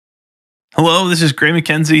Hello, this is Gray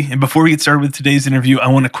McKenzie, and before we get started with today's interview, I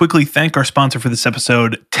want to quickly thank our sponsor for this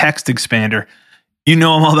episode, Text Expander. You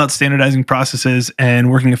know I'm all about standardizing processes and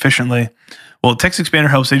working efficiently. Well, Text Expander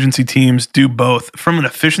helps agency teams do both. From an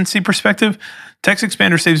efficiency perspective, Text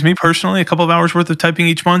Expander saves me personally a couple of hours worth of typing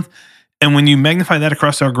each month, and when you magnify that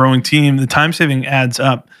across our growing team, the time saving adds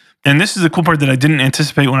up. And this is the cool part that I didn't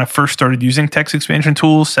anticipate when I first started using text expansion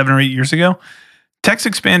tools 7 or 8 years ago. Text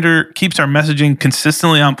Expander keeps our messaging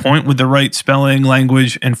consistently on point with the right spelling,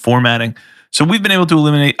 language, and formatting. So we've been able to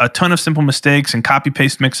eliminate a ton of simple mistakes and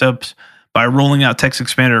copy-paste mix-ups by rolling out Text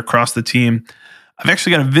Expander across the team. I've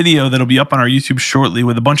actually got a video that'll be up on our YouTube shortly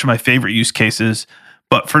with a bunch of my favorite use cases.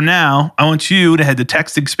 But for now, I want you to head to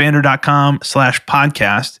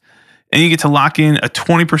textexpander.com/podcast, and you get to lock in a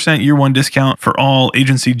 20% year one discount for all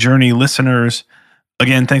Agency Journey listeners.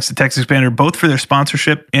 Again, thanks to Text Expander, both for their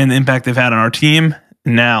sponsorship and the impact they've had on our team.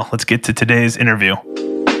 Now, let's get to today's interview.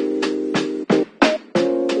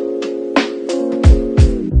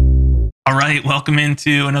 All right, welcome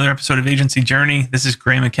into another episode of Agency Journey. This is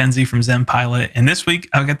Gray McKenzie from ZenPilot, and this week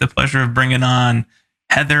I've got the pleasure of bringing on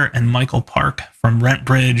Heather and Michael Park from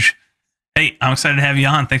RentBridge. Hey, I'm excited to have you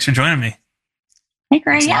on. Thanks for joining me. Hey,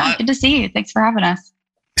 Gray. Yeah, good to see you. Thanks for having us.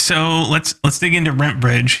 So let's dig into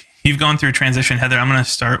RentBridge. You've gone through a transition, Heather. I'm going to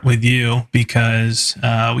start with you because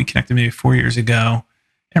we connected maybe 4 years ago,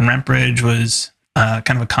 and RentBridge was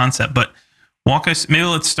kind of a concept. But walk us. Maybe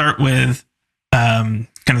let's start with kind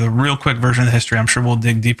of the real quick version of the history. I'm sure we'll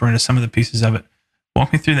dig deeper into some of the pieces of it.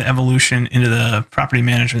 Walk me through the evolution into the property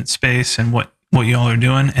management space and what you all are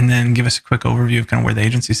doing, and then give us a quick overview of kind of where the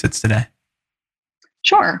agency sits today.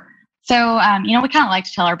 Sure. So, we kind of like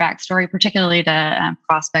to tell our backstory, particularly to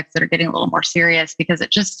prospects that are getting a little more serious, because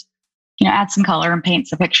it just, adds some color and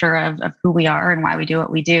paints a picture of who we are and why we do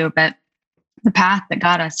what we do. But the path that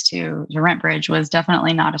got us to RentBridge was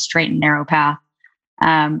definitely not a straight and narrow path.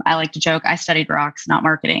 I like to joke, I studied rocks, not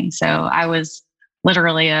marketing. So I was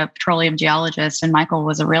literally a petroleum geologist, and Michael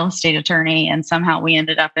was a real estate attorney, and somehow we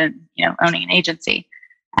ended up in, owning an agency.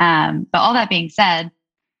 But all that being said,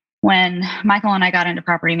 when Michael and I got into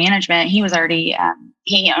property management, he was already,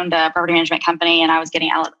 he owned a property management company, and I was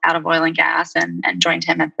getting out of oil and gas and joined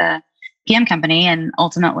him at the PM company. And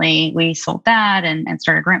ultimately we sold that and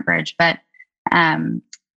started RentBridge. But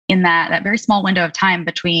in that very small window of time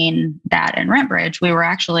between that and RentBridge, we were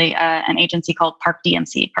actually an agency called Park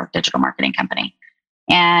DMC, Park Digital Marketing Company.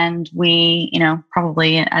 And we,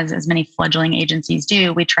 probably as many fledgling agencies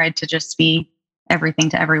do, we tried to just be everything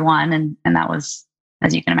to everyone. And that was,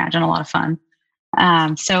 as you can imagine, a lot of fun.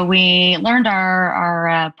 So we learned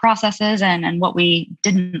our processes and what we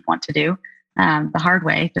didn't want to do the hard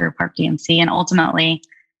way through Park DMC, and ultimately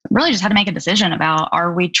really just had to make a decision about,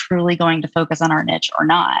 are we truly going to focus on our niche or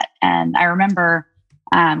not? And I remember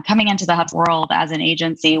coming into the Hub world as an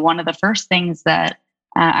agency, one of the first things that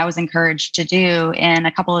I was encouraged to do in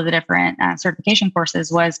a couple of the different certification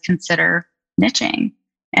courses was consider niching.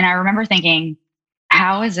 And I remember thinking,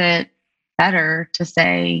 how is it better to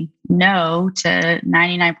say no to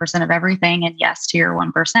 99% of everything and yes to your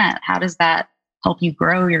 1%? How does that help you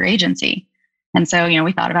grow your agency? And so,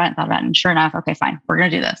 we thought about it, and sure enough, okay, fine, we're going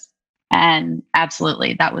to do this. And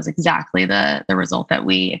absolutely, that was exactly the result that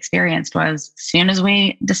we experienced. Was as soon as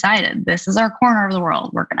we decided this is our corner of the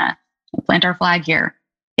world, we're going to plant our flag here,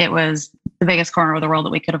 it was the biggest corner of the world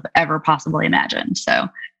that we could have ever possibly imagined. So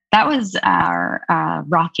that was our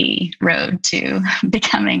rocky road to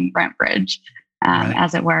becoming RentBridge,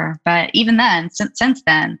 as it were. But even then, since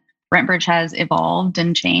then, RentBridge has evolved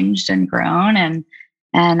and changed and grown, and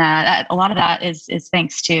a lot of that is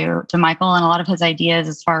thanks to Michael and a lot of his ideas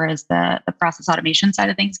as far as the process automation side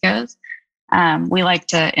of things goes. We like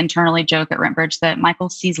to internally joke at RentBridge that Michael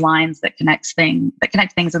sees lines that connect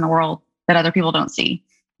things in the world that other people don't see.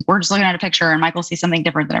 We're just looking at a picture, and Michael sees something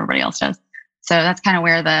different than everybody else does. So that's kind of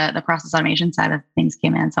where the process automation side of things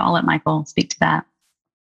came in. So I'll let Michael speak to that.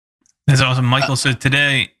 That's awesome, Michael. So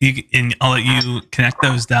today, and I'll let you connect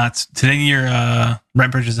those dots. Today, your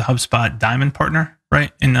RentBridge is a HubSpot Diamond partner,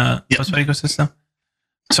 right, in the HubSpot ecosystem.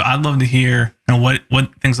 So I'd love to hear what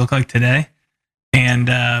things look like today, and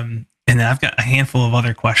then I've got a handful of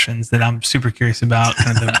other questions that I'm super curious about,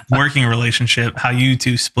 kind of the working relationship, how you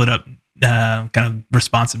two split up kind of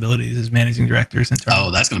responsibilities as managing directors.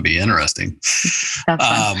 Oh, that's going to be interesting.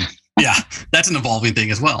 Yeah, that's an evolving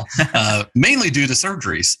thing as well, mainly due to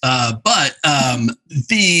surgeries. But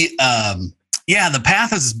the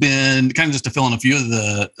path has been kind of, just to fill in a few of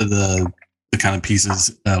the kind of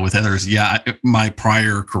pieces with Heather's. Yeah, my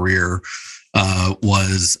prior career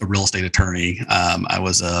was a real estate attorney. I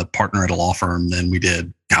was a partner at a law firm. Then we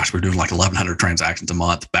were doing like 1,100 transactions a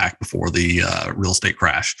month back before the real estate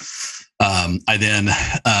crash. I then,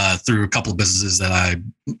 through a couple of businesses that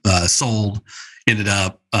I sold, ended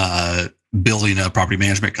up building a property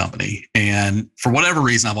management company. And for whatever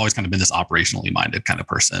reason, I've always kind of been this operationally minded kind of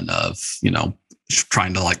person of,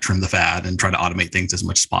 trying to like trim the fat and try to automate things as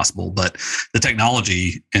much as possible. But the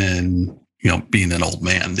technology and, being an old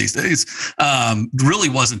man these days, really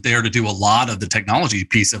wasn't there to do a lot of the technology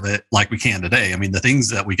piece of it like we can today. I mean, the things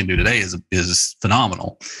that we can do today is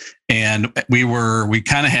phenomenal. And we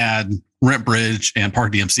kind of had RentBridge and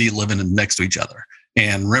Park DMC living next to each other.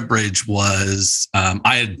 And RentBridge was,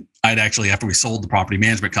 I had actually, after we sold the property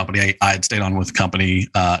management company, I had stayed on with the company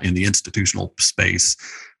in the institutional space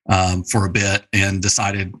for a bit, and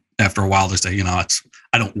decided after a while to say,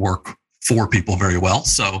 I don't work for people very well.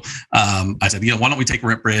 So I said, why don't we take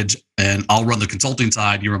RentBridge and I'll run the consulting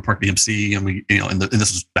side, you run Park DMC. And we, and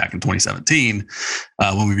this was back in 2017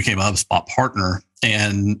 when we became a HubSpot partner.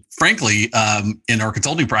 And frankly, in our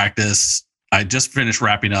consulting practice, I just finished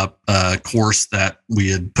wrapping up a course that we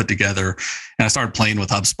had put together, and I started playing with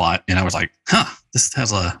HubSpot, and I was like, this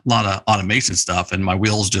has a lot of automation stuff. And my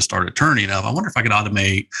wheels just started turning of, I wonder if I could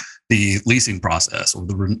automate the leasing process or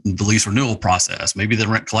the lease renewal process, maybe the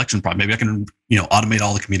rent collection process. Maybe I can, automate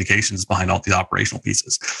all the communications behind all the operational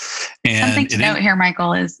pieces. And something to note here,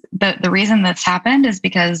 Michael, is the reason that's happened is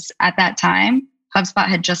because at that time, HubSpot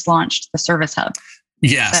had just launched the Service Hub.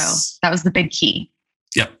 Yes. So that was the big key.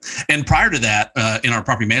 Yep. And prior to that, in our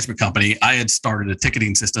property management company, I had started a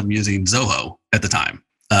ticketing system using Zoho at the time.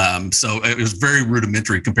 So it was very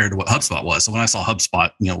rudimentary compared to what HubSpot was. So when I saw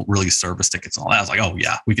HubSpot, release service tickets and all that, I was like, oh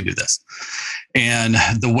yeah, we can do this. And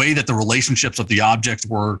the way that the relationships of the objects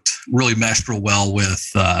worked really meshed real well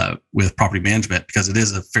with property management, because it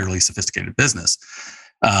is a fairly sophisticated business.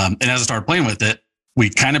 And as I started playing with it, we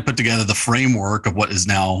kind of put together the framework of what is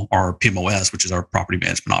now our PMOS, which is our property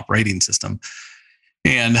management operating system.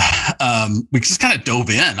 And we just kind of dove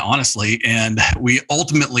in, honestly. And we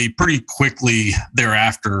ultimately pretty quickly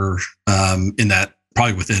thereafter, in that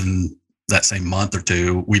probably within that same month or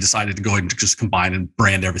two, we decided to go ahead and just combine and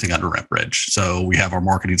brand everything under RentBridge. So we have our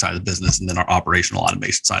marketing side of the business and then our operational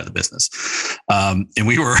automation side of the business. And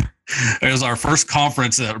it was our first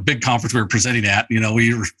conference, a big conference we were presenting at.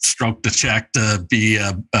 We stroked a check to be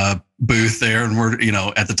a booth there. And we're,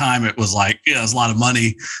 at the time it was like, it was a lot of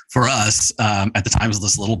money for us. At the time it was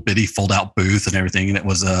this little bitty fold out booth and everything. And it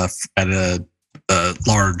was at a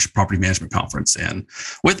large property management conference. And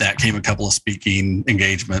with that came a couple of speaking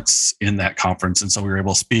engagements in that conference. And so we were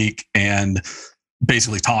able to speak and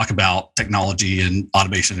basically talk about technology and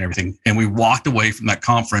automation and everything. And we walked away from that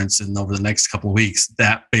conference, and over the next couple of weeks,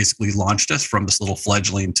 that basically launched us from this little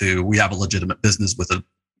fledgling to, we have a legitimate business with a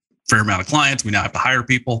fair amount of clients. We now have to hire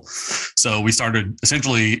people. So we started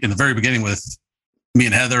essentially in the very beginning with me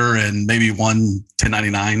and Heather and maybe one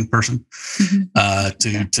 1099 person,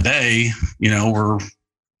 to today, we're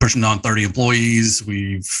pushing on 30 employees.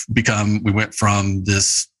 We went from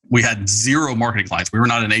this, we had zero marketing clients. We were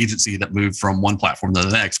not an agency that moved from one platform to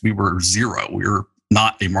the next. We were zero. We were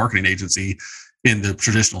not a marketing agency in the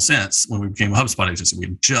traditional sense. When we became a HubSpot agency, we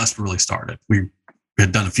had just really started. We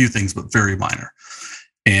had done a few things, but very minor.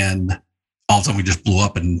 And all of a sudden we just blew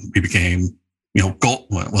up and we became, gold,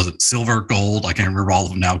 what was it? Silver, gold. I can't remember all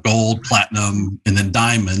of them now. Gold, platinum, and then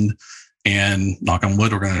diamond. And knock on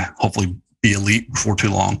wood, we're going to hopefully be elite before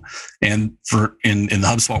too long. And in the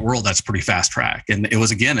HubSpot world, that's pretty fast track. And it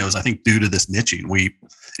was, I think, due to this niching.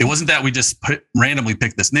 It wasn't that we just randomly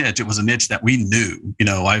picked this niche. It was a niche that we knew.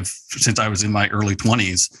 Since I was in my early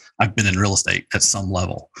 20s, I've been in real estate at some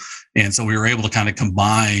level. And so we were able to kind of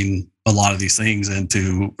combine a lot of these things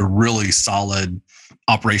into a really solid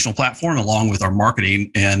operational platform along with our marketing.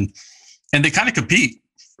 And they kind of compete.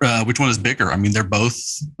 Which one is bigger? I mean, they're both,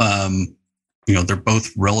 they're both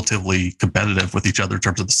relatively competitive with each other in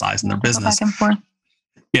terms of the size in their business. Back and forth.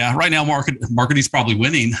 Yeah, right now marketing's probably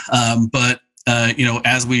winning, but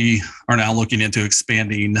as we are now looking into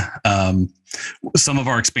expanding some of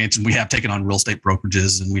our expansion, we have taken on real estate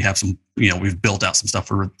brokerages, and we have some, we've built out some stuff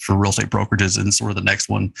for real estate brokerages. And sort of the next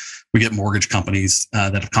one, we get mortgage companies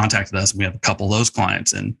that have contacted us, and we have a couple of those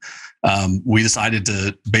clients. And we decided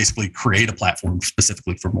to basically create a platform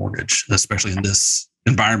specifically for mortgage, especially in this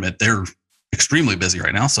environment. They're extremely busy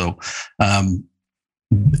right now. So,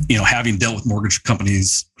 having dealt with mortgage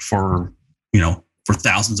companies for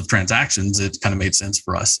thousands of transactions, it kind of made sense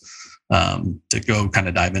for us to go kind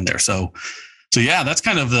of dive in there. So yeah, that's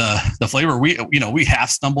kind of the flavor. We half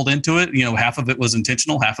stumbled into it. Half of it was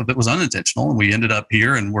intentional, half of it was unintentional, and we ended up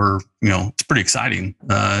here. And we're, it's pretty exciting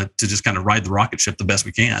to just kind of ride the rocket ship the best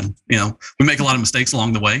we can. We make a lot of mistakes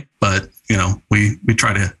along the way, but we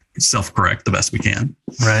try to self-correct the best we can.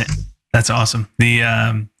 Right. That's awesome.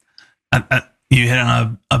 The you hit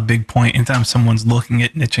on a big point. Anytime someone's looking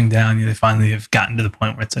at niching down, they finally have gotten to the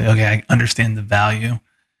point where it's like, okay, I understand the value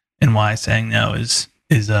and why saying no is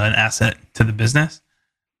an asset to the business.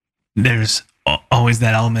 There's always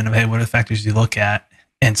that element of, hey, what are the factors you look at?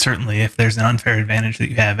 And certainly if there's an unfair advantage that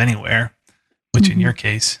you have anywhere, which in your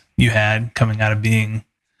case you had coming out of being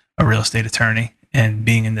a real estate attorney and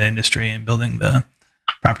being in the industry and building the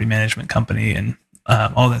property management company and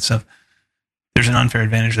all that stuff, there's an unfair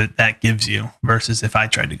advantage that gives you versus if I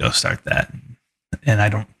tried to go start that and I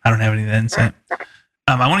don't have any insight.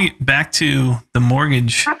 I want to get back to the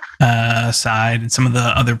mortgage side and some of the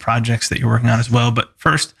other projects that you're working on as well. But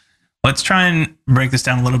first, let's try and break this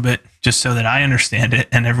down a little bit just so that I understand it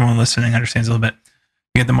and everyone listening understands a little bit.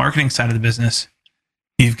 You got the marketing side of the business.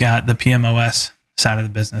 You've got the PMOS side of the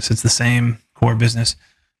business. It's the same core business.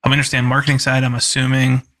 I understand marketing side. I'm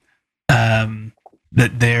assuming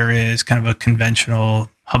that there is kind of a conventional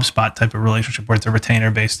HubSpot type of relationship where it's a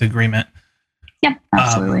retainer-based agreement. Yeah,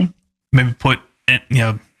 absolutely. Maybe put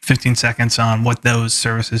 15 seconds on what those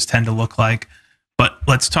services tend to look like. But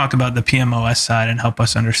let's talk about the PMOS side and help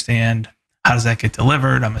us understand how does that get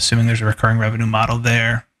delivered. I'm assuming there's a recurring revenue model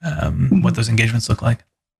there, what those engagements look like.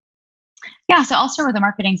 Yeah, so I'll start with the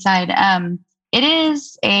marketing side. It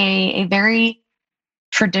is a very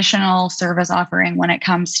traditional service offering when it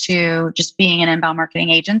comes to just being an inbound marketing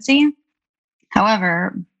agency.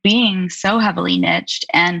 However, being so heavily niched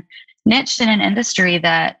in an industry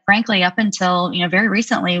that frankly, up until, very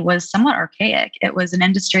recently was somewhat archaic. It was an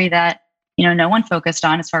industry that, no one focused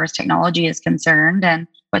on as far as technology is concerned, and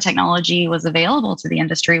what technology was available to the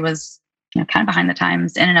industry was, kind of behind the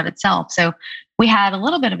times in and of itself. So we had a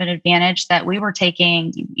little bit of an advantage that we were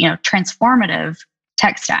taking, transformative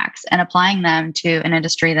tech stacks and applying them to an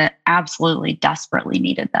industry that absolutely desperately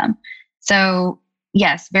needed them. So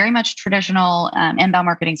yes, very much traditional inbound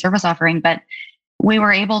marketing service offering, but we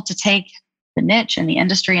were able to take the niche and the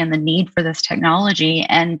industry and the need for this technology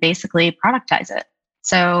and basically productize it.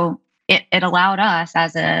 So it allowed us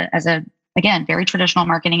as a again, very traditional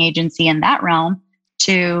marketing agency in that realm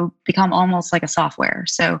to become almost like a software.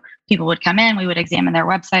 So people would come in, we would examine their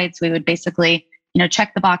websites, we would basically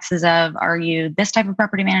check the boxes of, are you this type of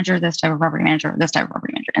property manager, this type of property manager, this type of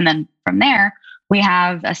property manager? And then from there, we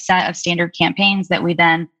have a set of standard campaigns that we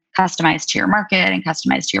then customize to your market and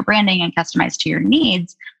customize to your branding and customize to your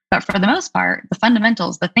needs. But for the most part, the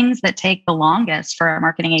fundamentals, the things that take the longest for a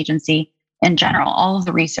marketing agency in general, all of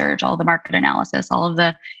the research, all the market analysis, all of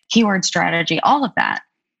the keyword strategy, all of that,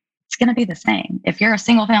 it's going to be the same. If you're a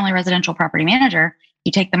single family residential property manager,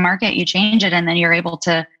 you take the market, you change it, and then you're able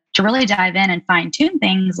to really dive in and fine tune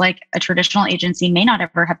things like a traditional agency may not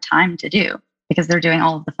ever have time to do because they're doing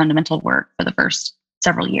all of the fundamental work for the first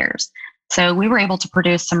several years. So we were able to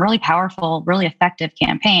produce some really powerful, really effective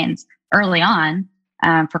campaigns early on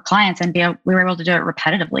for clients, and we were able to do it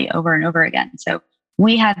repetitively over and over again. So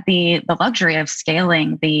we had the luxury of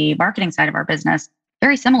scaling the marketing side of our business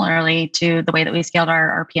very similarly to the way that we scaled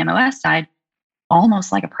our PMOS side,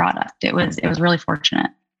 almost like a product. It was really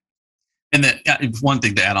fortunate. And then one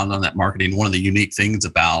thing to add on that marketing, one of the unique things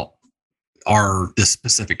about this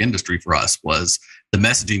specific industry for us was the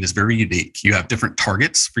messaging is very unique. You have different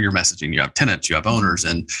targets for your messaging. You have tenants, you have owners,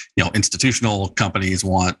 and institutional companies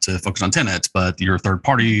want to focus on tenants, but your third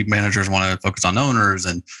party managers want to focus on owners,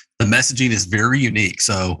 and the messaging is very unique.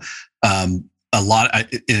 So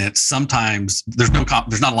sometimes there's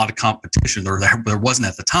not a lot of competition, or there wasn't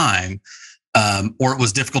at the time. Or it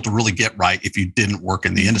was difficult to really get right if you didn't work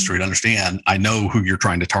in the industry to understand, I know who you're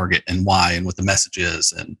trying to target and why and what the message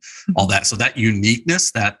is and all that. So that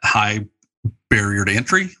uniqueness, that high barrier to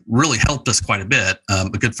entry really helped us quite a bit. A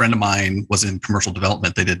good friend of mine was in commercial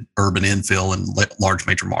development. They did urban infill in large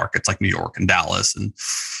major markets like New York and Dallas and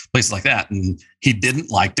places like that. And he didn't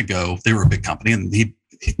like to go, they were a big company, and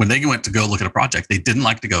when they went to go look at a project, they didn't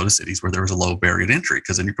like to go to cities where there was a low barrier to entry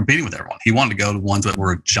because then you're competing with everyone. He wanted to go to ones that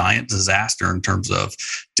were a giant disaster in terms of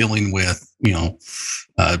dealing with,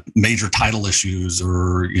 major title issues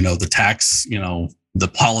or, the tax, the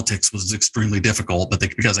politics was extremely difficult, but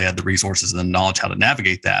because they had the resources and the knowledge how to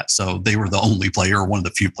navigate that. So they were the only player, one of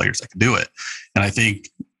the few players that could do it. And I think,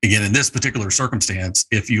 again, in this particular circumstance,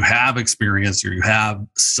 if you have experience or you have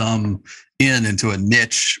some into a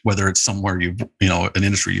niche, whether it's somewhere an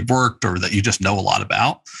industry you've worked or that you just know a lot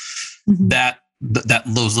about, that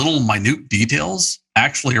those little minute details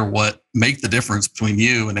actually are what make the difference between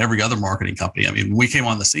you and every other marketing company. I mean, when we came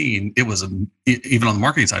on the scene, it was even on the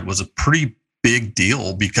marketing side was a pretty big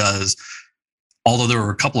deal, because although there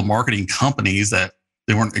were a couple of marketing companies that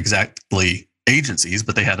they weren't exactly agencies,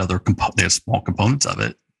 but they had they had small components of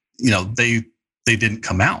it. They didn't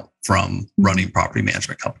come out from running property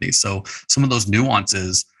management companies. So some of those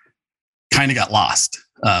nuances kind of got lost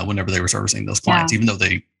whenever they were servicing those clients, even though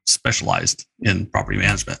they specialized in property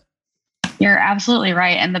management. You're absolutely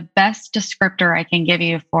right. And the best descriptor I can give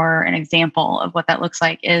you for an example of what that looks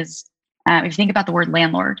like is if you think about the word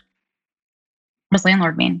landlord. What does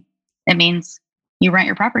landlord mean? It means you rent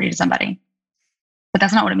your property to somebody. But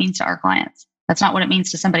that's not what it means to our clients. That's not what it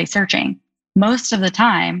means to somebody searching. Most of the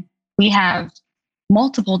time, we have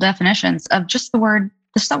multiple definitions of just that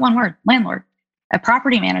one word, landlord. A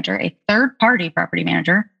property manager, a third-party property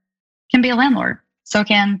manager, can be a landlord. So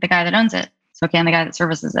can the guy that owns it. So can the guy that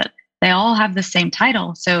services it. They all have the same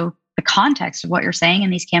title. So the context of what you're saying in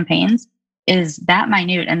these campaigns is that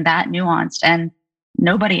minute and that nuanced. And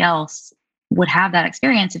nobody else would have that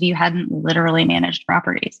experience if you hadn't literally managed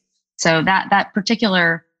properties. So that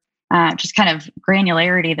particular just kind of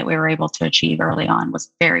granularity that we were able to achieve early on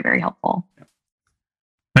was very, very helpful.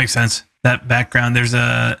 Makes sense. That background, there's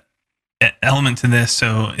a element to this.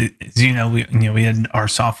 So as you know, we had our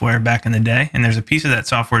software back in the day, and there's a piece of that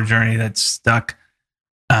software journey that's stuck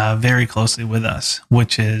very closely with us,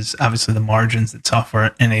 which is obviously the margins that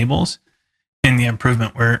software enables in the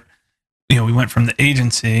improvement, where we went from the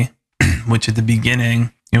agency, which at the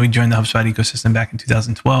beginning, we joined the HubSpot ecosystem back in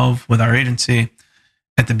 2012 with our agency.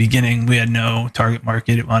 At the beginning, we had no target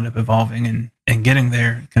market. It wound up evolving and getting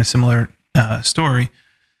there, kind of similar story.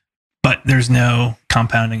 But there's no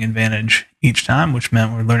compounding advantage each time, which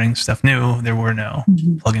meant we're learning stuff new. There were no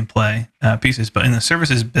plug and play pieces. But in the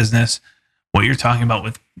services business, what you're talking about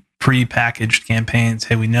with pre-packaged campaigns,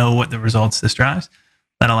 hey, we know what the results this drives.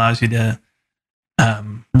 That allows you to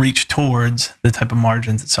reach towards the type of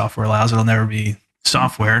margins that software allows. It'll never be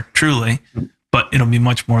software, truly, but it'll be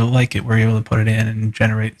much more like it, where you're able to put it in and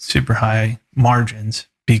generate super high margins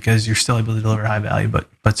because you're still able to deliver high value,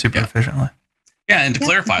 but super efficiently. Yeah, and to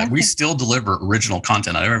clarify, we still deliver original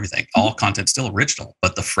content out of everything. All content's still original,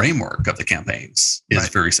 but the framework of the campaigns is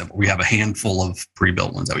very simple. We have a handful of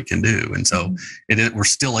pre-built ones that we can do. And so we're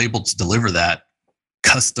still able to deliver that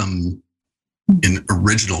custom in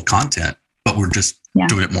original content, but we're just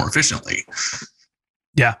doing it more efficiently.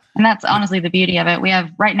 Yeah. And that's honestly the beauty of it. We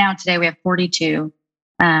have today we have 42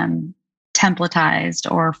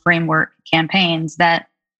 templatized or framework campaigns that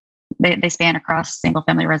they span across single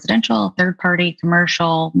family residential, third party,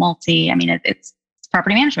 commercial, multi. I mean, it's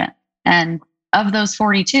property management. And of those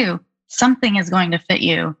 42, something is going to fit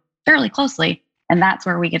you fairly closely. And that's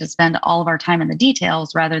where we get to spend all of our time in the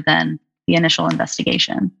details rather than the initial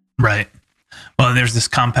investigation. Right. Well, there's this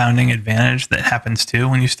compounding advantage that happens too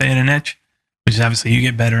when you stay in a niche, which is obviously you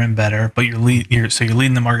get better and better, but you're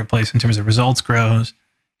leading the marketplace in terms of results grows,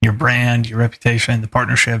 your brand, your reputation, the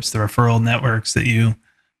partnerships, the referral networks that you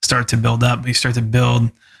start to build up. You start to build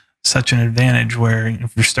such an advantage where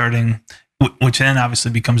if you're starting, which then obviously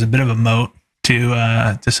becomes a bit of a moat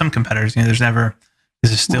to some competitors.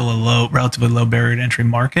 This is still a relatively low barrier to entry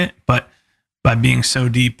market, but by being so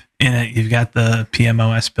deep in it, you've got the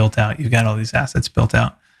PMOS built out, you've got all these assets built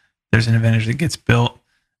out. There's an advantage that gets built.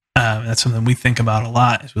 That's something we think about a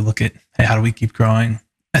lot as we look at, hey, how do we keep growing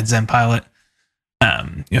at ZenPilot?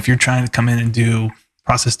 If you're trying to come in and do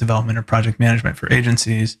process development or project management for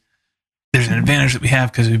agencies, there's an advantage that we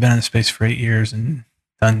have because we've been in the space for 8 years and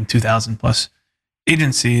done 2,000 plus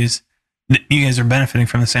agencies. You guys are benefiting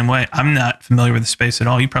from the same way. I'm not familiar with the space at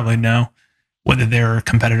all. You probably know whether there are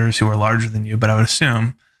competitors who are larger than you, but I would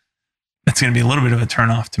assume that's going to be a little bit of a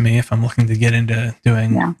turnoff to me if I'm looking to get into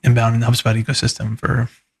doing inbound in the HubSpot ecosystem for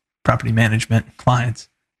property management clients.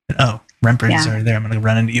 RentBridge is already there. I'm going to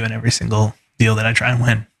run into you in every single deal that I try and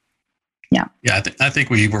win. Yeah. I think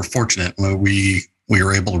we were fortunate when we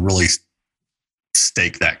were able to really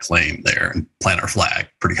stake that claim there and plant our flag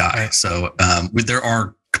pretty high. Right. So there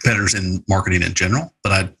are competitors in marketing in general,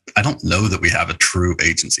 but I don't know that we have a true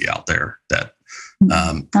agency out there that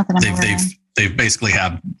they've basically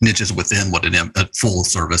have niches within what a full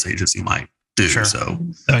service agency might do. Sure. So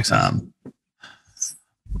that makes sense.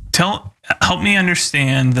 Help me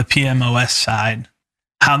understand the PMOS side,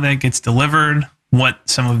 how that gets delivered, what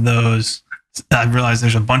some of those. I realize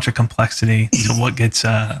there's a bunch of complexity to what gets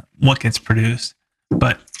produced,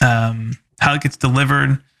 but how it gets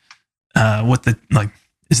delivered,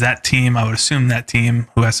 is that team? I would assume that team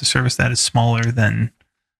who has to service that is smaller than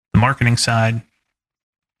the marketing side.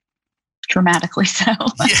 Dramatically so.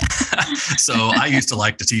 Yeah. So I used to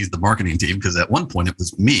like to tease the marketing team because at one point it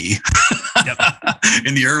was me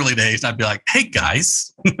in the early days. I'd be like, hey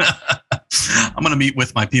guys, I'm going to meet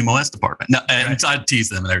with my PMOS department. No, and so I'd tease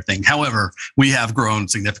them and everything. However, we have grown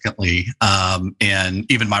significantly. And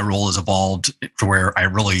even my role has evolved to where I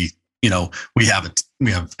really, we have a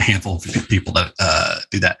handful of people that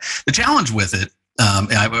do that. The challenge with it,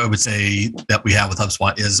 and I would say that we have with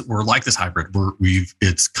HubSpot is we're like this hybrid.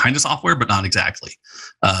 It's kind of software, but not exactly.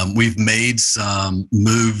 We've made some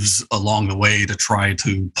moves along the way to try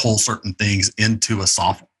to pull certain things into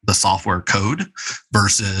the software code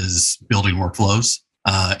versus building workflows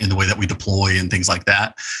in the way that we deploy and things like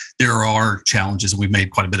that. There are challenges, and we've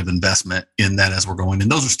made quite a bit of investment in that as we're going.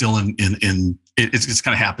 And those are still it just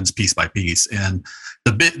kind of happens piece by piece. And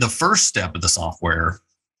the first step of the software.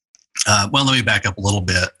 Well, let me back up a little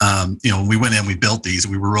bit. When we went in, we built these.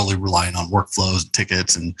 We were really relying on workflows,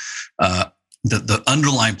 tickets, and the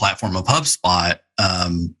underlying platform of HubSpot.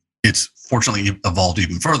 It's fortunately evolved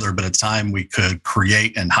even further, but at the time we could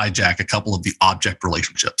create and hijack a couple of the object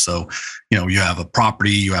relationships. So, you have a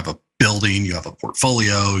property, you have a building, you have a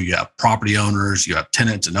portfolio, you have property owners, you have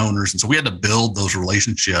tenants and owners, and so we had to build those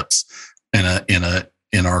relationships in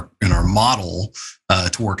our model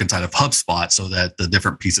to work inside of HubSpot so that the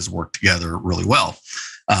different pieces work together really well.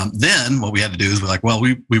 Then what we had to do is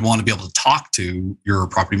we want to be able to talk to your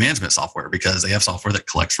property management software because they have software that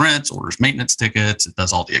collects rents, orders maintenance tickets, it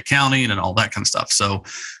does all the accounting and all that kind of stuff. So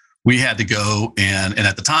we had to go and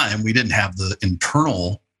at the time we didn't have the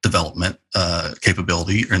internal development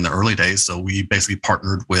capability in the early days. So we basically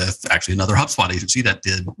partnered with actually another HubSpot agency that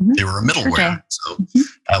they were a middleware. So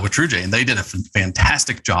with TrueJ, and they did a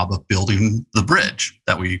fantastic job of building the bridge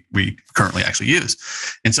that we currently actually use.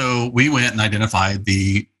 And so we went and identified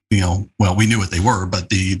we knew what they were, but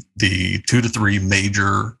the 2 to 3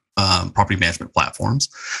 major property management platforms.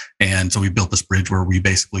 And so we built this bridge where we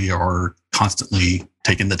basically are constantly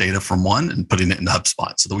taking the data from one and putting it into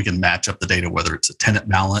HubSpot so that we can match up the data, whether it's a tenant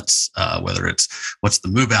balance, whether it's what's the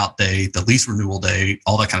move out date, the lease renewal date,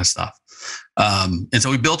 all that kind of stuff. And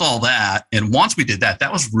so we built all that. And once we did that,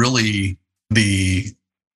 that was really the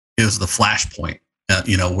flashpoint.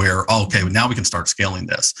 Where, okay, now we can start scaling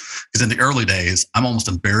this. Because in the early days, I'm almost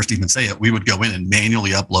embarrassed to even say it, we would go in and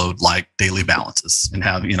manually upload like daily balances and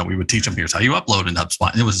have, we would teach them, here's how you upload in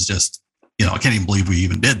HubSpot. And it was just, I can't even believe we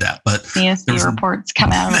even did that. But CSV reports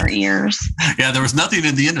come out of our ears. Yeah, there was nothing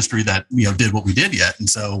in the industry that, did what we did yet. And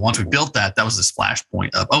so once we built that, that was this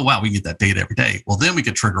flashpoint of, oh, wow, we get that data every day. Well, then we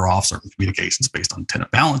could trigger off certain communications based on tenant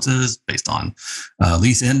balances, based on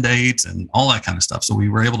lease end dates and all that kind of stuff. So we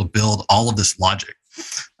were able to build all of this logic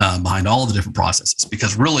behind all of the different processes,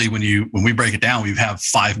 because really when we break it down, we have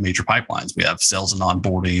 5 major pipelines. We have sales and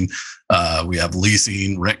onboarding, we have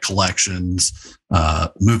leasing, rent collections,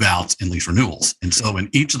 move outs, and lease renewals. And so in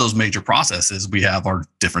each of those major processes, we have our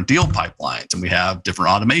different deal pipelines and we have different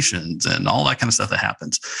automations and all that kind of stuff that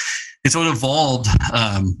happens. And so it evolved,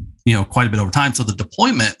 quite a bit over time. So the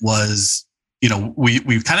deployment was,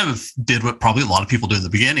 we kind of did what probably a lot of people do in the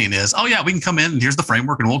beginning is, oh yeah, we can come in and here's the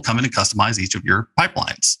framework and we'll come in and customize each of your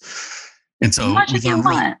pipelines. And so how much you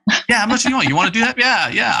want? How much you want? You want to do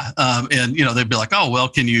that? Yeah. And they'd be like, oh, well,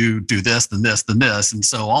 can you do this, then this, then this? And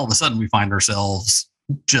so all of a sudden we find ourselves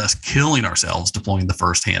just killing ourselves deploying the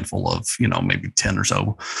first handful of, maybe 10 or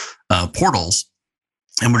so portals.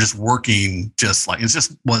 And we're just working it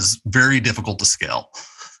just was very difficult to scale.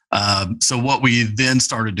 So what we then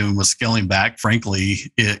started doing was scaling back.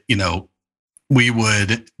 Frankly, we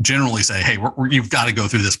would generally say, hey, you've got to go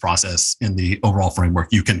through this process in the overall framework.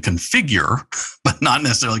 You can configure, but not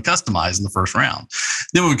necessarily customize in the first round.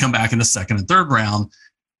 Then when we come back in the second and third round,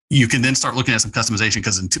 you can then start looking at some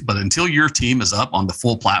customization but until your team is up on the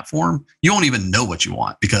full platform, you won't even know what you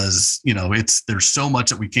want because, there's so much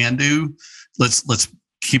that we can do. Let's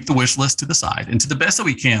keep the wish list to the side. And to the best that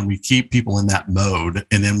we can, we keep people in that mode.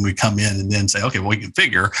 And then we come in and then say, okay, well, we can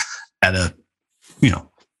figure at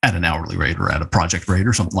an hourly rate or at a project rate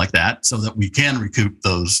or something like that so that we can recoup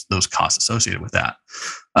those costs associated with that.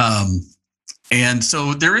 And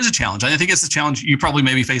so there is a challenge. I think it's a challenge. You probably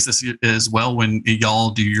maybe face this as well when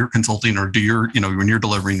y'all do your consulting or do your, when you're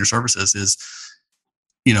delivering your services is,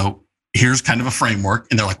 here's kind of a framework.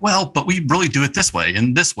 And they're like, well, but we really do it this way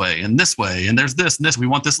and this way and this way. And there's this and this. We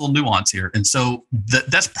want this little nuance here. And so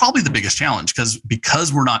that's probably the biggest challenge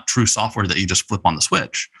because we're not true software that you just flip on the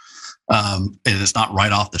switch. And it's not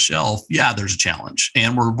right off the shelf. Yeah, there's a challenge.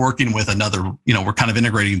 And we're working with we're kind of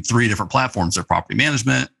integrating 3 different platforms, their property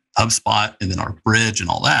management, HubSpot, and then our bridge and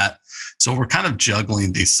all that. So we're kind of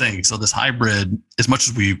juggling these things. So this hybrid, as much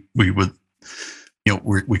as we would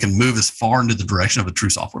we can move as far into the direction of a true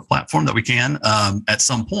software platform that we can. At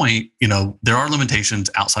some point, there are limitations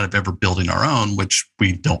outside of ever building our own, which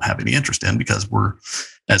we don't have any interest in because we're,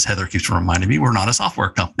 as Heather keeps reminding me, we're not a software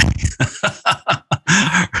company.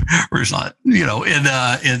 We're just not,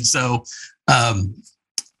 and so,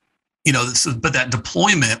 but that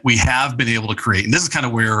deployment we have been able to create, and this is kind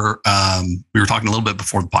of where we were talking a little bit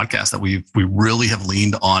before the podcast that we really have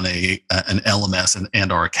leaned on an LMS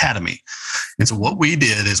and our academy. And so what we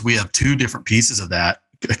did is we have two different pieces of that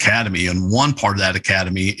academy, and one part of that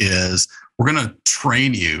academy is we're going to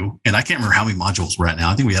train you. And I can't remember how many modules we're at now.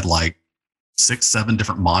 I think we had like 6-7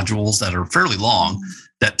 different modules that are fairly long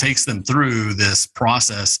that takes them through this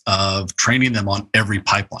process of training them on every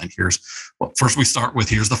pipeline. First we start with,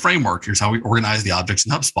 here's the framework. Here's how we organize the objects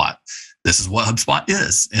in HubSpot. This is what HubSpot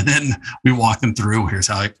is. And then we walk them through, here's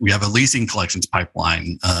how we have a leasing collections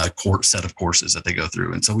pipeline, set of courses that they go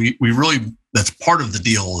through. And so we really, that's part of the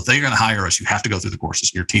deal. If they're going to hire us, you have to go through the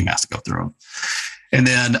courses. Your team has to go through them. And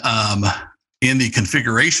then in the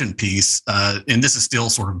configuration piece, and this is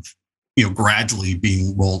still sort of, gradually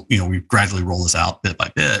being rolled, we gradually roll this out bit by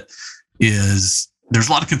bit, is there's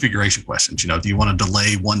a lot of configuration questions. Do you want to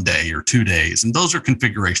delay 1 day or 2 days? And those are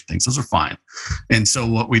configuration things. Those are fine. And so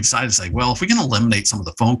what we decided to say, well, if we can eliminate some of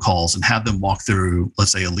the phone calls and have them walk through,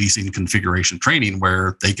 let's say, a leasing configuration training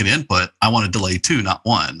where they can input, I want to delay 2, not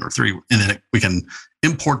 1 or 3. And then we can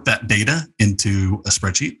import that data into a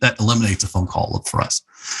spreadsheet that eliminates a phone call for us.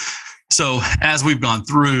 So as we've gone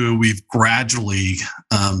through, we've gradually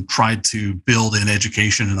tried to build in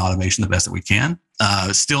education and automation the best that we can.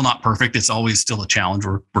 It's still not perfect. It's always still a challenge.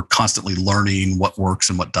 We're constantly learning what works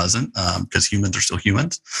and what doesn't, because humans are still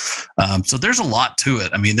humans. So there's a lot to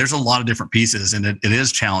it. I mean, there's a lot of different pieces, and it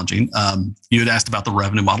is challenging. You had asked about the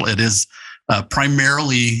revenue model. It is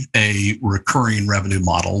primarily a recurring revenue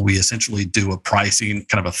model. We essentially do a pricing,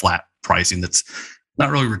 kind of a flat pricing that's not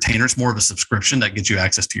really retainer. It's more of a subscription that gets you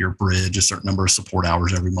access to your bridge, a certain number of support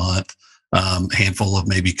hours every month, a handful of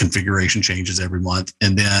maybe configuration changes every month.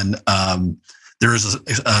 And then there is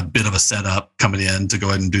a bit of a setup coming in to go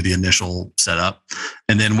ahead and do the initial setup.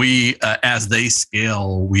 And then we, as they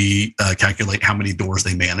scale, we calculate how many doors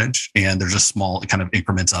they manage. And there's a small, it kind of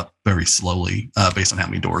increments up very slowly based on how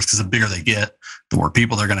many doors, because the bigger they get, the more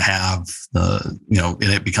people they're going to have, and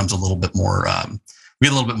it becomes a little bit more, we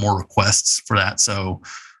get a little bit more requests for that. So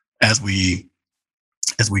as we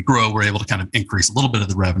grow, we're able to kind of increase a little bit of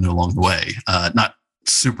the revenue along the way. Not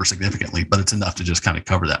super significantly, but it's enough to just kind of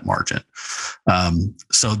cover that margin.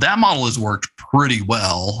 So that model has worked pretty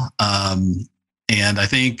well. And I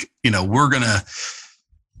think, we're going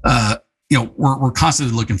to, we're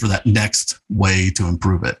constantly looking for that next way to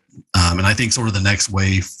improve it. And I think sort of the next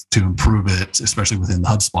way to improve it, especially within the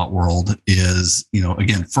HubSpot world, is,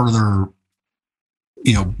 again, further,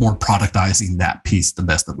 more productizing that piece the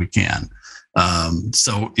best that we can.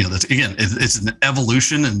 So, that's, again, it's an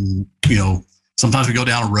evolution, and, sometimes we go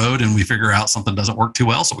down a road and we figure out something doesn't work too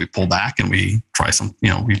well. So we pull back and we try some,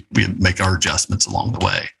 we make our adjustments along the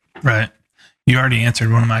way. Right. You already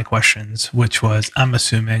answered one of my questions, which was, I'm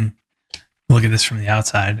assuming, look at this from the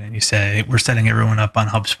outside and you say, we're setting everyone up on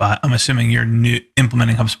HubSpot. I'm assuming you're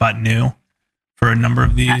implementing HubSpot new for a number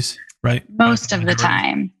of these, right? Most of the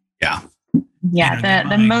time. Yeah. Yeah.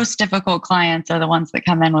 The most difficult clients are the ones that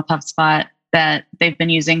come in with HubSpot that they've been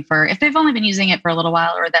using if they've only been using it for a little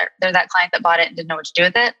while, or they're that client that bought it and didn't know what to do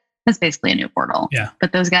with it. That's basically a new portal. Yeah.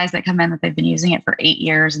 But those guys that come in that they've been using it for 8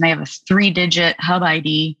 years and they have a 3-digit hub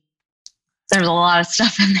ID, there's a lot of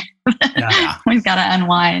stuff in there that we've got to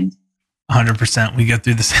unwind. 100%. We go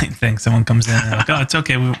through the same thing. Someone comes in and like, oh, it's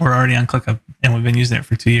okay. We're already on ClickUp and we've been using it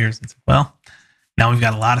for 2 years. It's like, well, now we've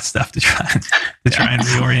got a lot of stuff to try and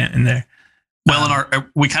reorient in there. Well,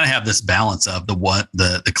 we kind of have this balance of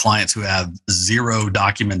the clients who have zero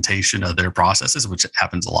documentation of their processes, which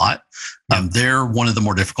happens a lot. They're one of the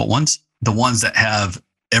more difficult ones. The ones that have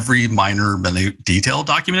every minor detail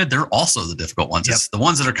documented, they're also the difficult ones. Yep. It's the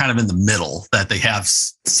ones that are kind of in the middle, that they have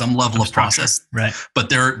some level of process, right?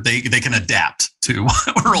 But they can adapt to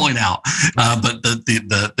what we're rolling out. But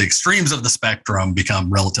the extremes of the spectrum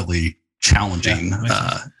become relatively challenging,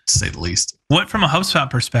 to say the least. What, from a HubSpot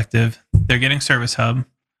perspective, they're getting Service Hub.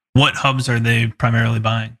 What hubs are they primarily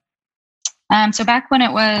buying? So back when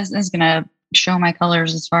it was, going to show my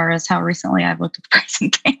colors as far as how recently I've looked at the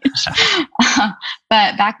pricing page.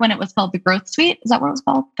 But back when it was called the Growth Suite, is that what it was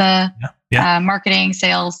called? The marketing,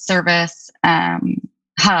 sales, service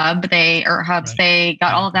hub. They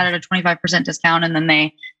got all of that at a 25% discount, and then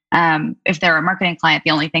they. If they're a marketing client,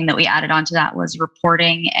 the only thing that we added onto that was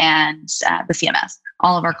reporting and the CMS.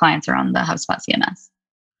 All of our clients are on the HubSpot CMS.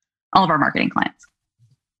 All of our marketing clients.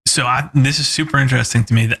 So this is super interesting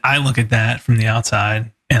to me that I look at that from the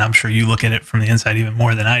outside, and I'm sure you look at it from the inside even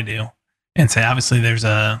more than I do, and say, obviously there's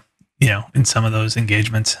in some of those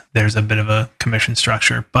engagements, there's a bit of a commission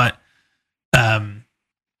structure, but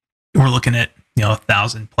we're looking at,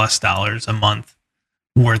 $1,000+ a month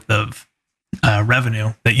worth of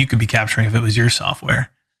revenue that you could be capturing if it was your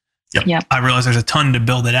software. Yep. I realize there's a ton to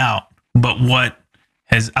build it out, but what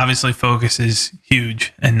has obviously focus is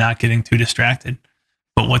huge and not getting too distracted.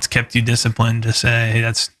 But what's kept you disciplined to say,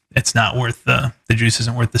 hey, it's not worth the juice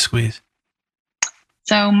isn't worth the squeeze?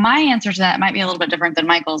 So my answer to that might be a little bit different than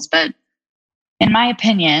Michael's, but in my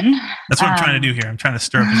opinion, that's what I'm trying to do here. I'm trying to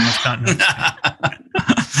stir up as much content.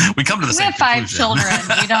 We come to the same We have 5 children.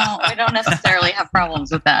 We don't necessarily have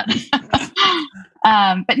problems with that.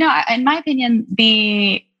 But no, in my opinion,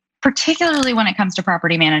 particularly when it comes to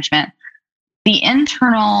property management, the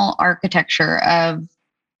internal architecture of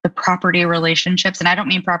the property relationships, and I don't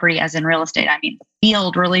mean property as in real estate, I mean the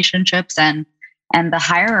field relationships and the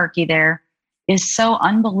hierarchy there is so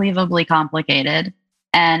unbelievably complicated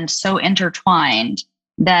and so intertwined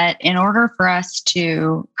that in order for us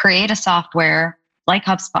to create a software like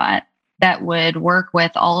HubSpot that would work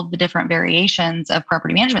with all of the different variations of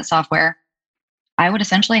property management software, I would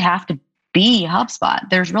essentially have to be HubSpot.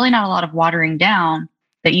 There's really not a lot of watering down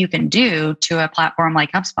that you can do to a platform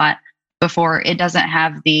like HubSpot before it doesn't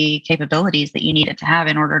have the capabilities that you need it to have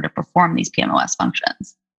in order to perform these PMOS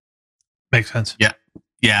functions. Makes sense. Yeah.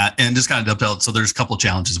 Yeah. And just kind of dovetail. So there's a couple of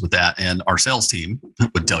challenges with that. And our sales team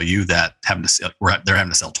would tell you that they're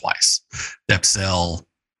having to sell twice. They have to sell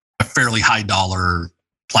a fairly high dollar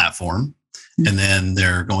platform. And then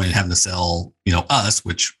they're going to have to sell, us,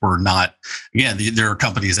 which we're not. Again, there are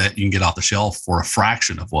companies that you can get off the shelf for a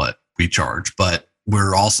fraction of what we charge, but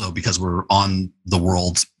we're also, because we're on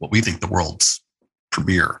what we think the world's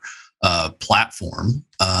premier platform,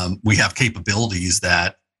 we have capabilities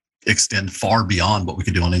that extend far beyond what we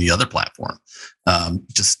could do on any other platform.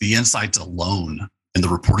 Just the insights alone and the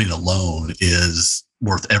reporting alone is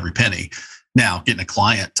worth every penny. Now, getting a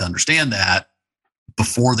client to understand that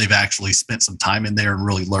before they've actually spent some time in there and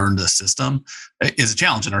really learned the system is a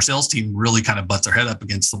challenge. And our sales team really kind of butts their head up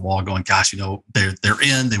against the wall going, gosh, they're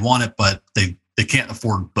in, they want it, but they can't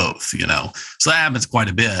afford both, So that happens quite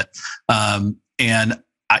a bit. And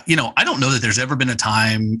I don't know that there's ever been a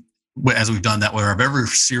time as we've done that where I've ever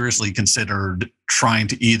seriously considered trying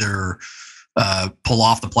to either pull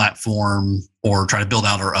off the platform or try to build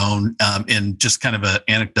out our own. And just kind of an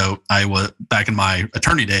anecdote, back in my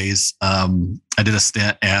attorney days, I did a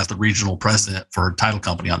stint as the regional president for a title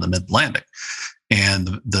company on the Mid-Atlantic.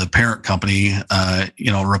 And the parent company,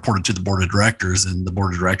 reported to the board of directors, and the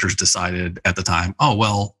board of directors decided at the time,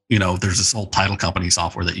 there's this whole title company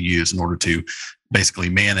software that you use in order to basically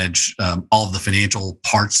manage all of the financial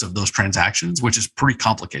parts of those transactions, which is pretty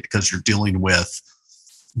complicated because you're dealing with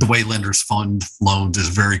the way lenders fund loans is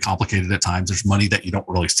very complicated at times. There's money that you don't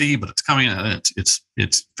really see, but it's coming in.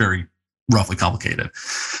 It's very roughly complicated.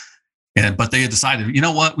 But they had decided, you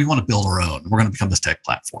know what, we want to build our own. We're going to become this tech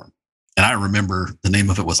platform. And I remember the name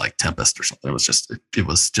of it was like Tempest or something. It was just,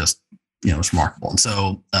 it's remarkable. And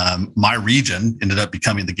so my region ended up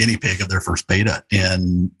becoming the guinea pig of their first beta.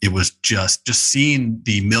 And it was just seeing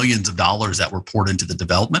the millions of dollars that were poured into the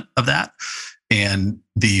development of that and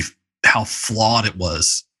how flawed it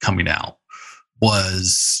was coming out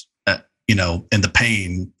was, and the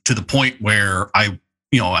pain to the point where I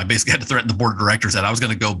basically had to threaten the board of directors that I was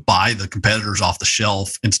going to go buy the competitors off the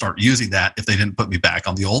shelf and start using that if they didn't put me back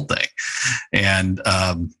on the old thing. And,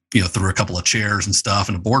 threw a couple of chairs and stuff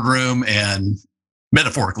in a boardroom, and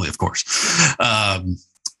metaphorically, of course.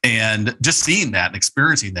 And just seeing that and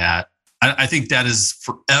experiencing that, I think that has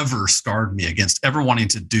forever scarred me against ever wanting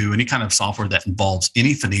to do any kind of software that involves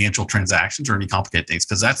any financial transactions or any complicated things,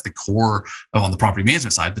 because that's the core of on the property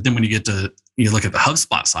management side. But then when you look at the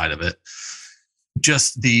HubSpot side of it,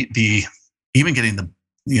 just the even getting the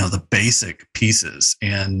basic pieces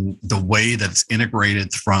and the way that it's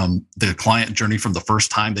integrated from the client journey from the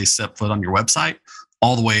first time they set foot on your website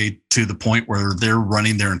all the way to the point where they're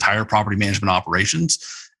running their entire property management operations,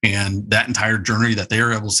 and that entire journey that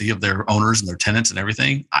they're able to see of their owners and their tenants and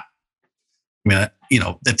everything.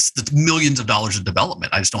 That's millions of dollars of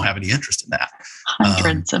development. I just don't have any interest in that.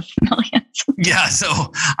 Hundreds of millions. Yeah.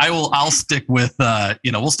 So I'll stick with,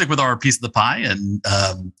 we'll stick with our piece of the pie and,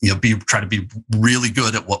 try to be really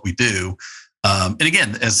good at what we do. And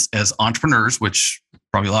again, as entrepreneurs, which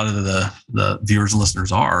probably a lot of the viewers and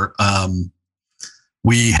listeners are,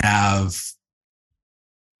 we have,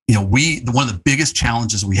 one of the biggest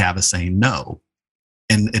challenges we have is saying no.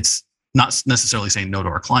 And it's not necessarily saying no to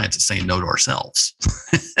our clients, it's saying no to ourselves.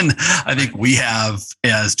 And I think we have,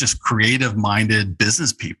 as just creative minded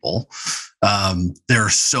business people, there are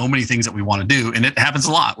so many things that we want to do. And it happens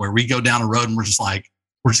a lot where we go down a road and we're just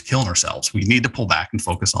killing ourselves. We need to pull back and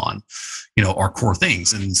focus on, our core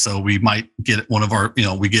things. And so we might get one of our,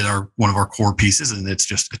 one of our core pieces and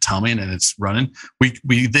it's humming and it's running.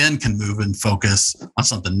 We then can move and focus on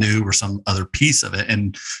something new or some other piece of it.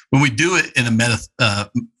 And when we do it in a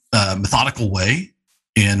methodical way,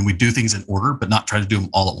 and we do things in order, but not try to do them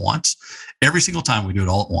all at once. Every single time we do it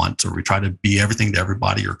all at once, or we try to be everything to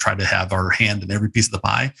everybody, or try to have our hand in every piece of the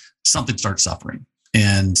pie, something starts suffering.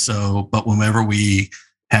 And so, but whenever we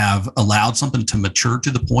have allowed something to mature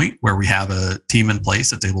to the point where we have a team in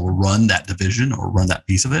place that's able to run that division or run that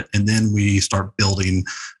piece of it, and then we start building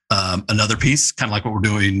another piece, kind of like what we're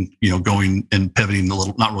doing, going and pivoting a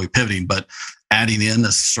little, not really pivoting, but adding in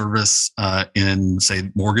a service in,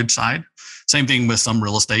 say, mortgage side. Same thing with some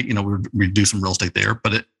real estate. We do some real estate there,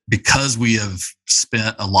 but because we have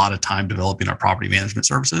spent a lot of time developing our property management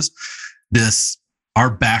services, our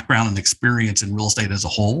background and experience in real estate as a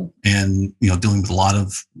whole, and dealing with a lot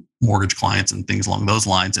of mortgage clients and things along those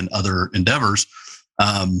lines and other endeavors,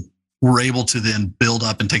 we're able to then build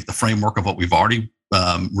up and take the framework of what we've already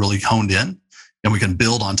really honed in, and we can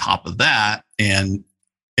build on top of that and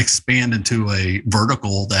expand into a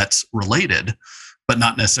vertical that's related, but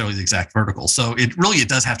not necessarily the exact vertical. So it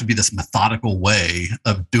does have to be this methodical way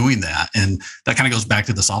of doing that. And that kind of goes back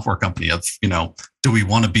to the software company of, do we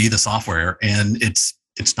want to be the software? And it's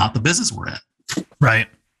not the business we're in. Right.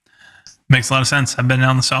 Makes a lot of sense. I've been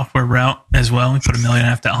down the software route as well. We put $1.5 million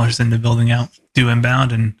into building out Do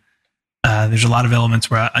Inbound. And there's a lot of elements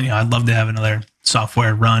where I'd love to have another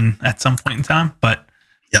software run at some point in time, but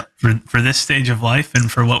for this stage of life and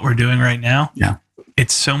for what we're doing right now,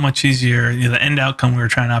 it's so much easier. The end outcome we were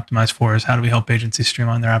trying to optimize for is how do we help agencies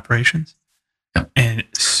streamline their operations? And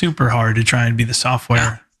it's super hard to try and be the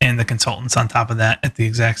software and the consultants on top of that at the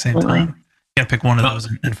exact same time. You got to pick one of those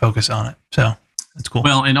and focus on it. So that's cool.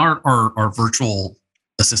 Well, in our virtual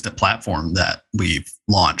assistant platform that we've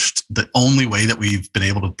launched, the only way that we've been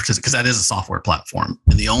able to participate, because that is a software platform,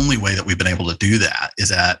 and the only way that we've been able to do that is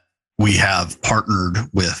that we have partnered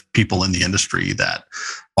with people in the industry that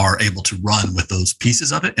are able to run with those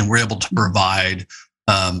pieces of it. And we're able to provide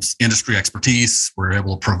industry expertise. We're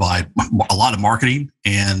able to provide a lot of marketing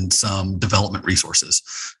and some development resources.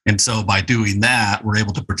 And so by doing that, we're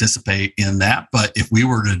able to participate in that. But if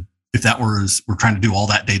we're trying to do all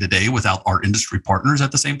that day to day without our industry partners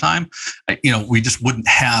at the same time, we just wouldn't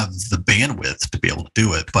have the bandwidth to be able to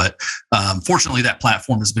do it. But fortunately, that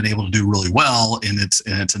platform has been able to do really well in its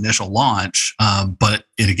initial launch. But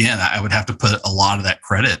again, I would have to put a lot of that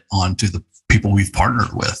credit onto the people we've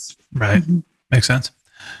partnered with. Right. Mm-hmm. Makes sense.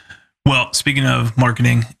 Well, speaking of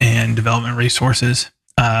marketing and development resources,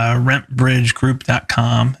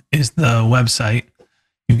 rentbridgegroup.com is the website.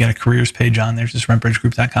 You've got a careers page on there, just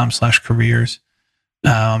rentbridgegroup.com/careers.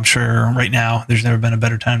 I'm sure right now there's never been a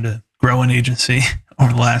better time to grow an agency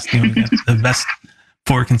over the last, the best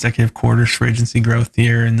 4 consecutive quarters for agency growth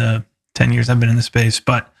here in the 10 years I've been in the space,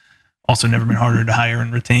 but also never been harder to hire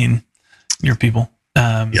and retain your people.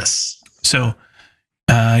 Yes. So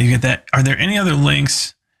you get that. Are there any other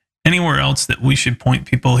links anywhere else that we should point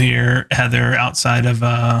people here, Heather, outside of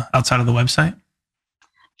the website?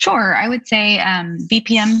 Sure. I would say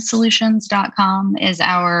vpmsolutions.com is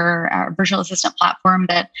our virtual assistant platform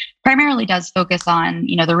that primarily does focus on,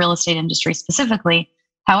 the real estate industry specifically.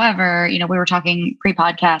 However, we were talking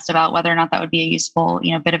pre-podcast about whether or not that would be a useful,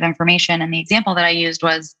 bit of information. And the example that I used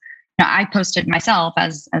was, I posted myself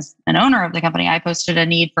as an owner of the company, I posted a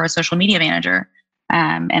need for a social media manager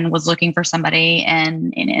and was looking for somebody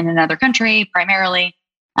in another country primarily.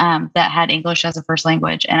 That had English as a first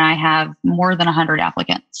language. And I have more than 100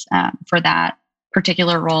 applicants for that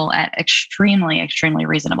particular role at extremely, extremely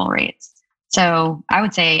reasonable rates. So I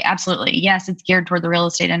would say absolutely, yes, it's geared toward the real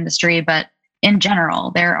estate industry, but in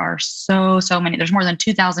general, there are so many, there's more than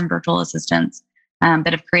 2,000 virtual assistants that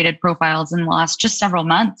have created profiles in the last just several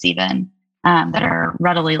months even that are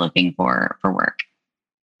readily looking for work.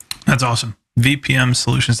 That's awesome.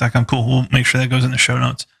 vpmsolutions.com. Cool. We'll make sure that goes in the show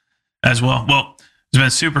notes as well. Well, it's been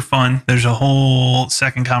super fun. There's a whole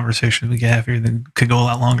second conversation we could have here that could go a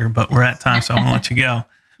lot longer, but we're at time, so I'm going to let you go.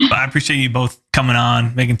 But I appreciate you both coming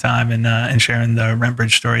on, making time, and sharing the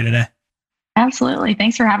RentBridge story today. Absolutely.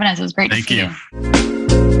 Thanks for having us. It was great to see you.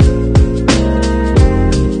 Thank you.